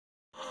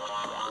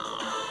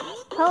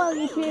Hello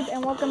YouTube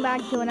and welcome back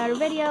to another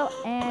video,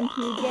 and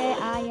today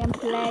I am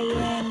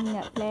playing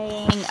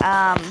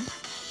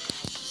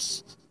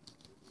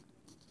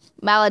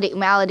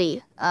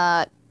Malody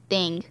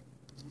thing.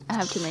 I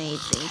have too many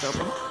things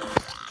open.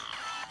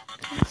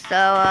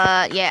 So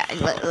yeah,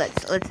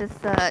 let's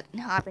just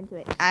hop into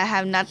it. I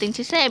have nothing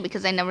to say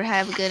because I never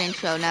have a good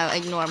intro. Now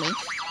ignore me.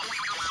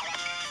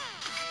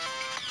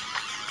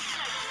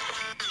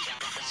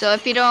 So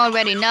if you don't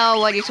already know,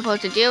 what you're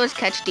supposed to do is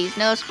catch these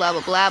notes, blah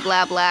blah blah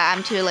blah blah.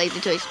 I'm too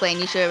lazy to explain,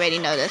 you should already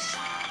know this.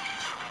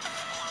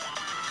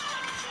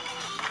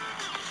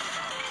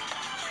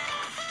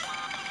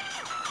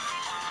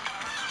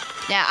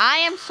 Now I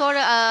am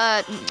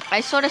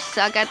I sort of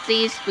suck at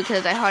these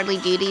because I hardly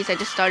do these. I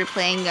just started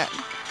playing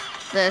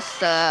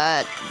this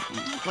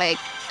like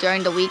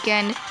during the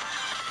weekend,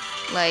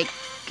 like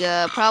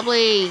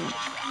probably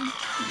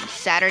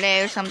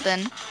Saturday or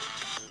something.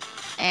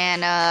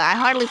 And I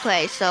hardly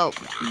play, so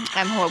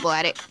I'm horrible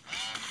at it.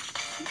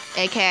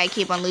 AKA I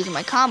keep on losing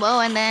my combo,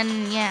 and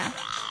then yeah,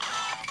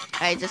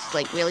 I just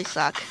like really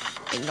suck.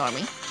 Ignore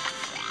me.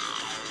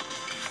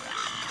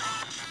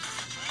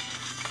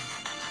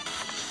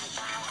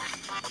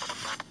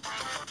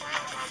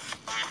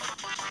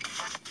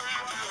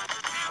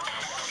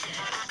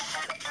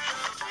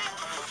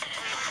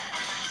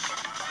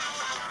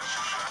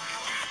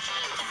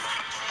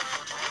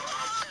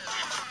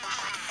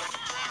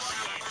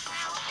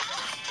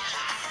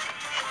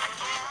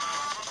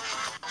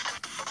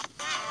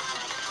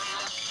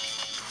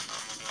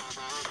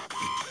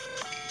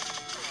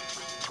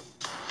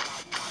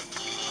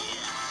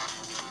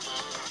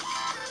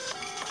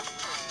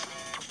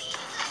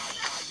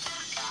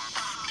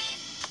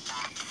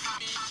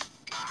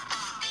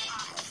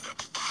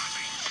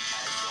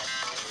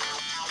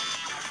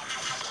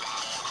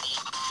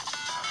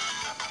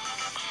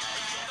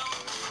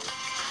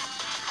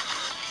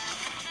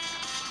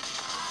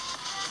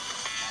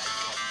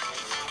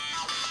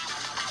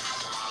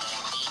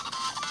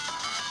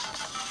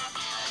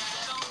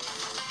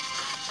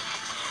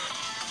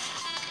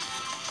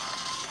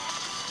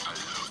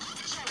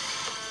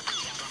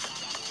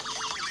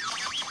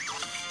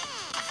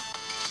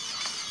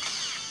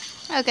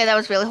 Okay, that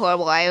was really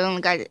horrible. I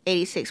only got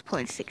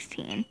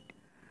 86.16.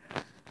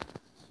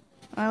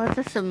 Well, let's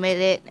just submit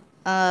it.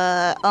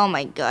 Oh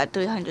my god,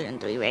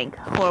 303 rank.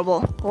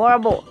 Horrible.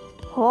 Horrible.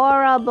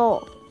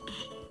 Horrible.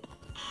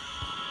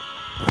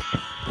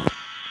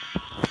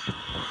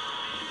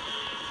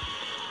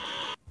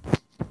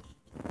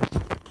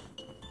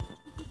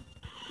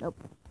 Nope.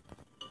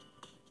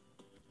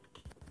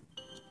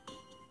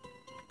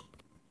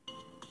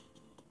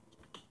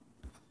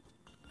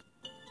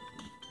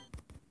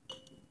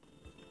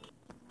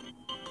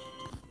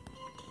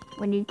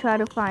 When you try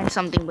to find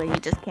something but you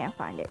just can't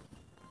find it.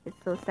 It's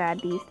so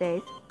sad these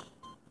days.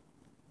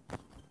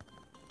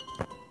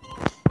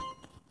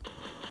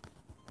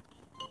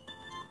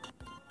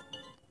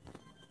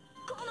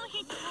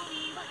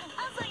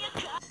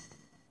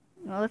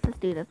 Well, let's just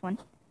do this one.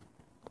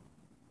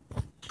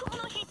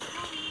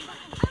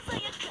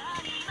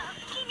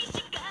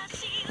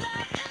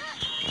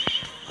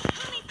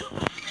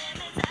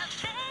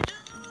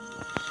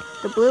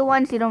 The blue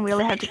ones you don't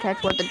really have to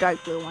catch, what the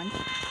dark blue ones.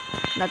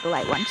 Not the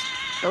light ones.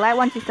 The light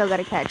ones you still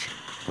gotta catch.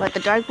 But the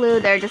dark blue,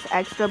 they're just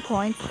extra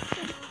points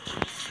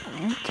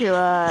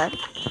to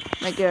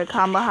make your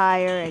combo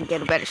higher and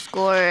get a better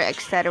score,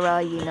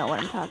 etc. You know what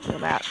I'm talking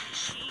about.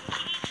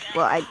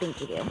 Well, I think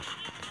you do.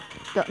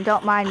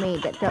 Don't mind me,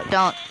 but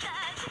don't.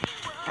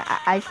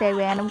 I say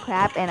random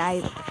crap, and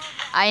I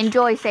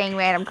enjoy saying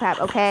random crap.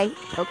 Okay,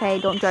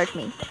 don't judge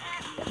me.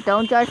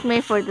 Don't judge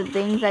me for the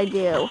things I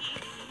do,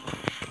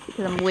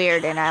 because I'm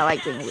weird and I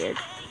like being weird.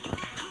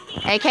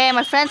 Okay,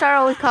 my friends are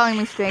always calling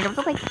me strange. I'm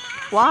just like,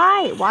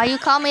 why? Why you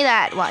call me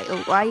that? Why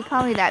you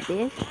call me that,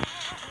 bitch?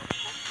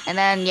 And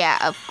then yeah,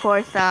 of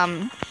course,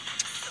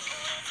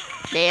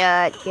 they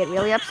get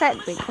really upset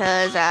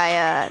because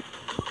I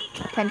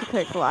tend to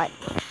curse a lot.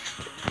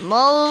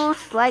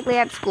 Most likely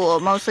at school,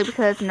 mostly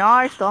because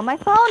Nar stole my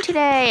phone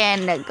today,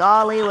 and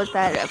golly, was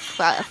that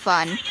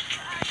fun?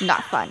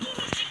 Not fun.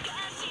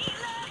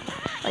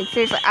 Like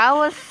seriously, I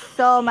was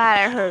so mad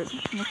at her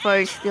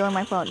for stealing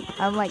my phone.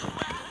 I'm like,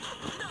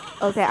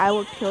 okay, I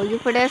will kill you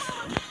for this.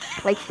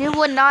 Like, she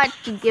would not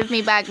give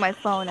me back my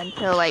phone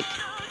until, like,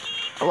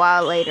 a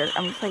while later.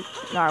 I'm just like,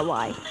 Nar,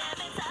 why?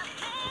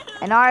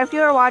 And Nar, if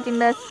you are watching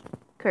this,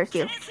 curse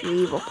you. You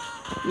evil.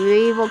 You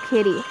evil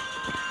kitty.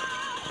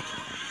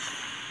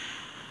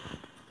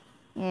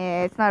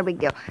 Yeah, it's not a big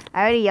deal.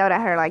 I already yelled at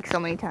her, like, so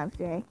many times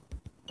today.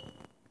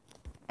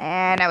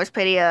 And I was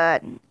pretty,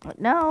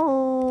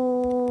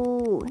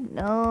 no.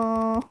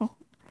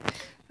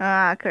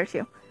 Curse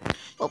you.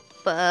 Oop,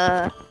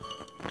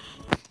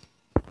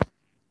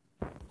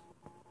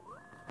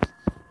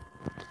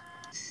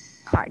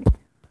 hard.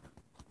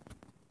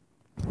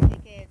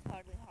 Okay, it's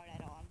hardly hard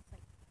at all. I'm just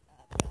like,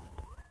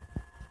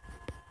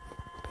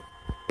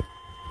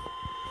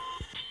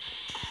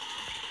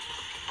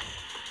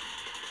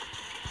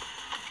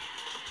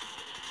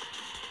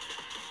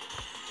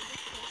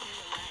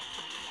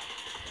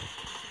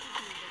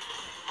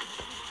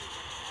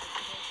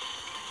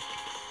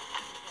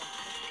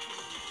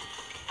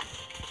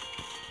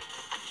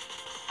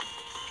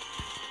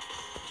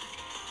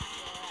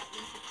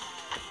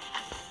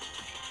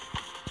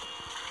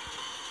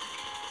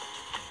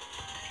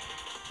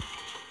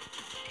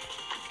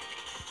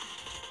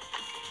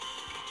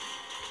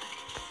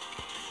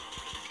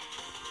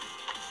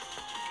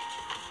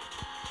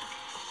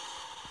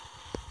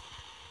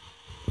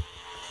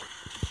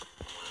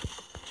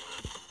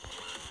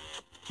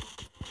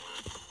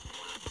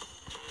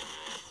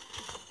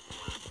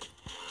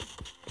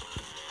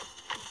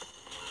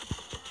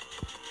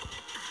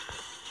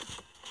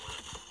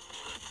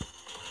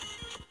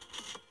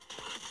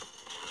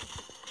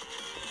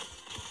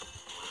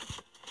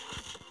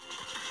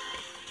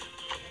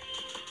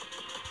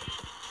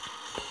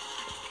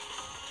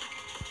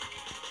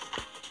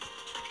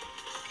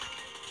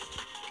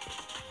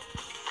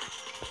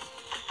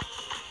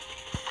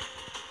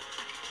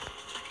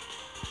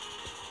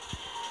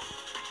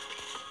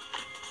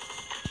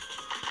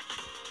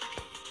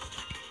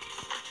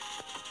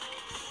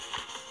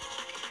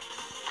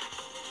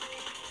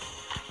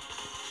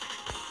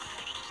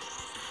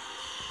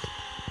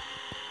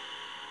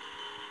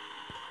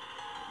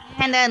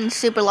 And then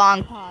super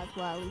long pause.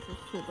 Well, at least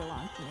it's super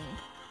long to me.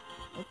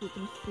 If you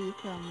can see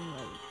from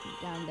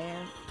like down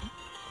there.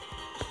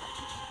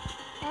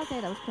 Okay,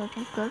 that was close. That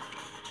was close.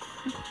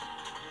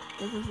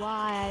 This is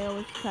why I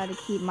always try to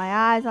keep my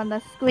eyes on the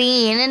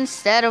screen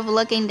instead of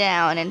looking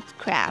down and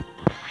crap.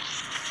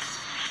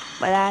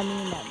 But I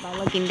mean that by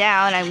looking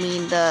down, I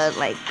mean the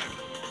like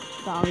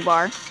song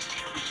bar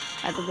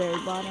at the very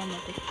bottom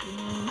of the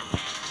screen,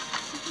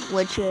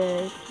 which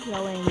is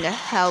showing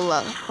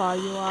how far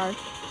you are.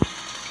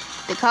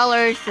 The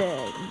colors,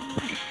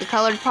 the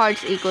colored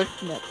parts equals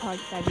the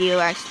parts that you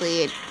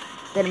actually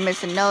didn't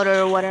miss a note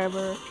or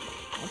whatever.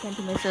 I tend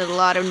to miss a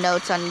lot of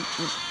notes on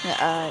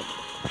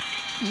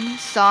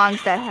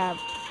songs that have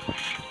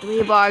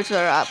 3 bars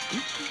or up.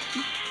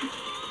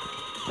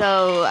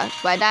 So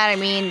by that I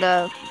mean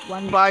the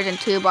 1 bars and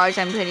 2 bars.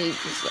 I'm pretty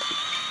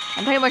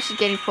much just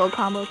getting full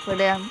combos for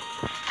them.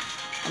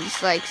 I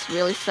just like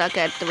really suck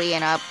at 3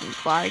 and up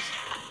bars.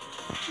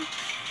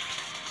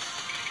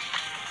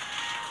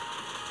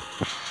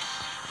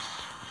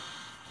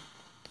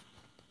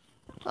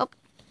 Oh,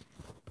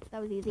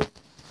 that was easy.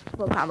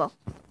 Full combo.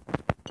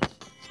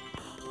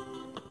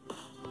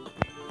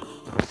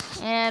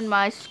 And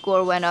my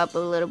score went up a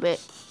little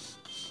bit.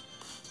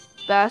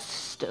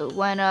 Best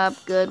went up,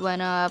 good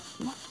went up,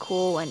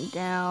 cool went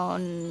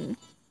down.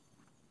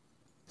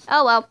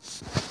 Oh well.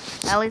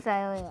 At least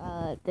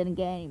I didn't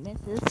get any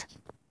misses,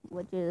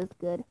 which is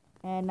good.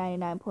 And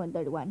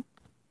 99.31.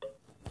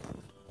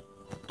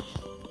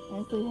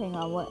 Actually, hang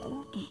on,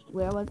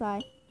 where was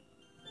I?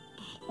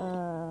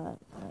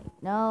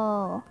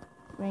 No.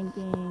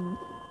 Ranking.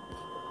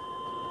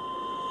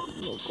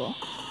 Local.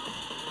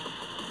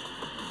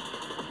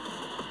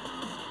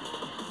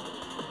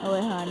 Oh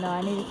wait, no,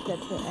 I need to set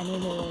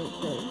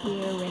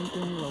here,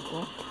 ranking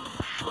local.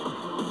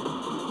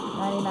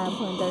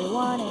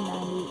 99.31 and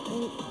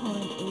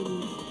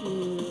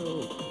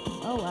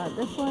 98.82. Oh wow,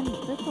 this one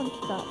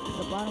stopped.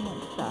 The bottom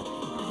one stopped.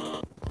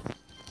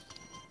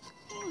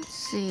 Let's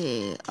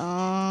see,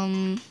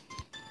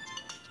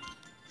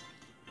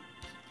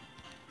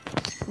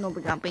 no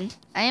jumping.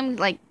 I am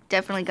like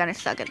definitely gonna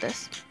suck at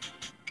this.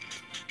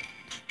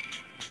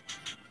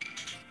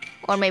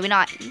 Or maybe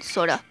not,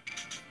 sorta.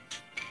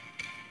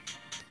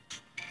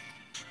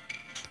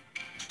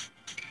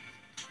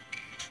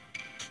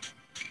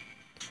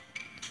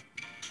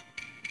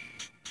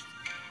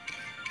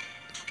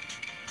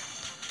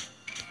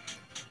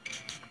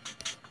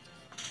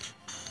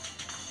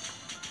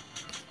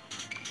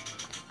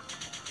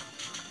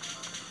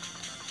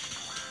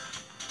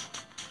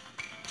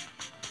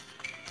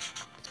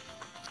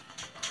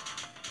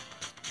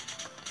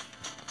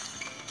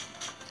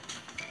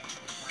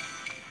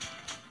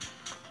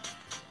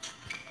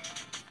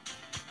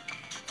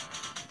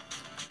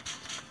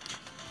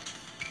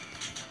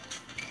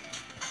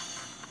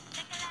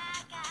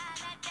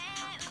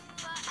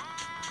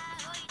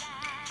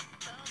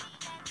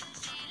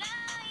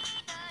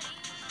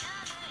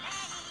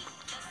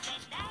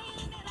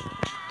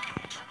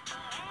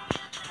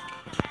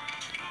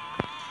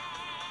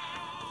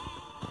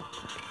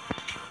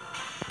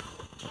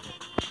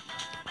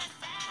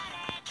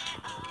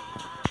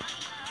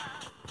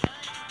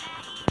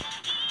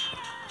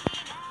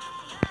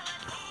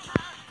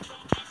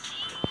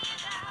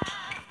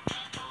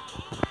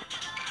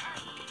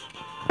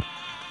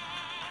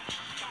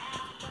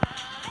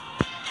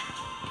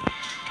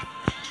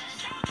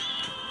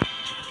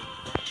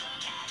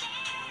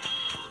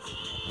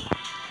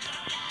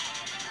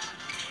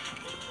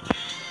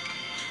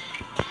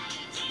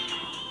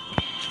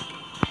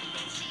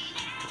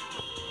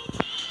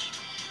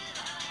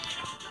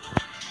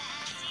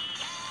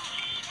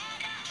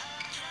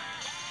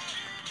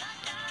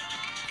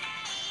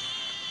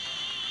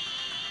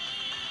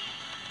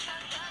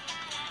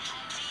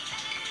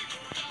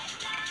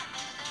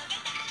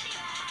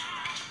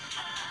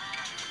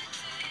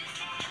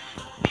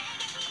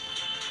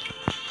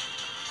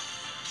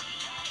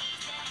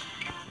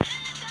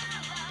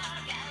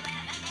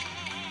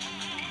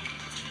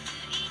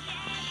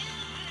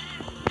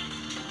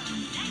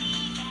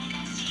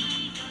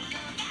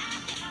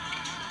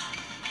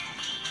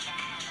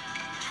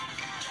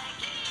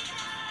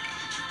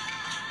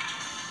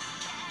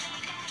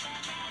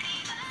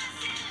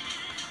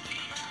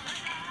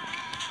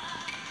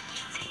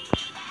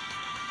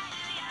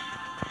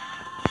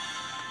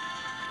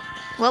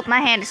 Well,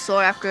 my hand is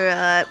sore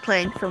after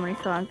playing so many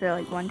songs at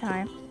like one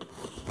time.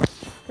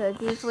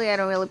 Because usually I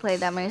don't really play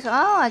that many songs.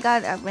 Oh, I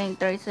got rank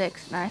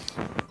 36. Nice.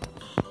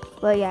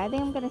 But yeah, I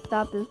think I'm going to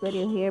stop this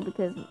video here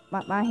because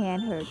my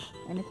hand hurts.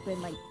 And it's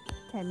been like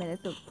 10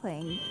 minutes of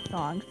playing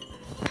songs.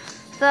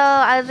 So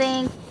I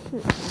think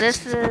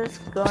this is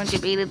going to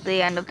be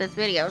the end of this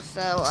video.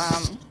 So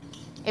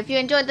if you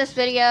enjoyed this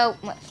video,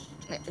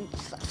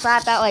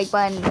 slap that like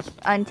button.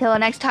 Until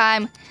next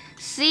time,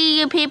 see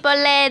you people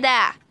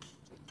later.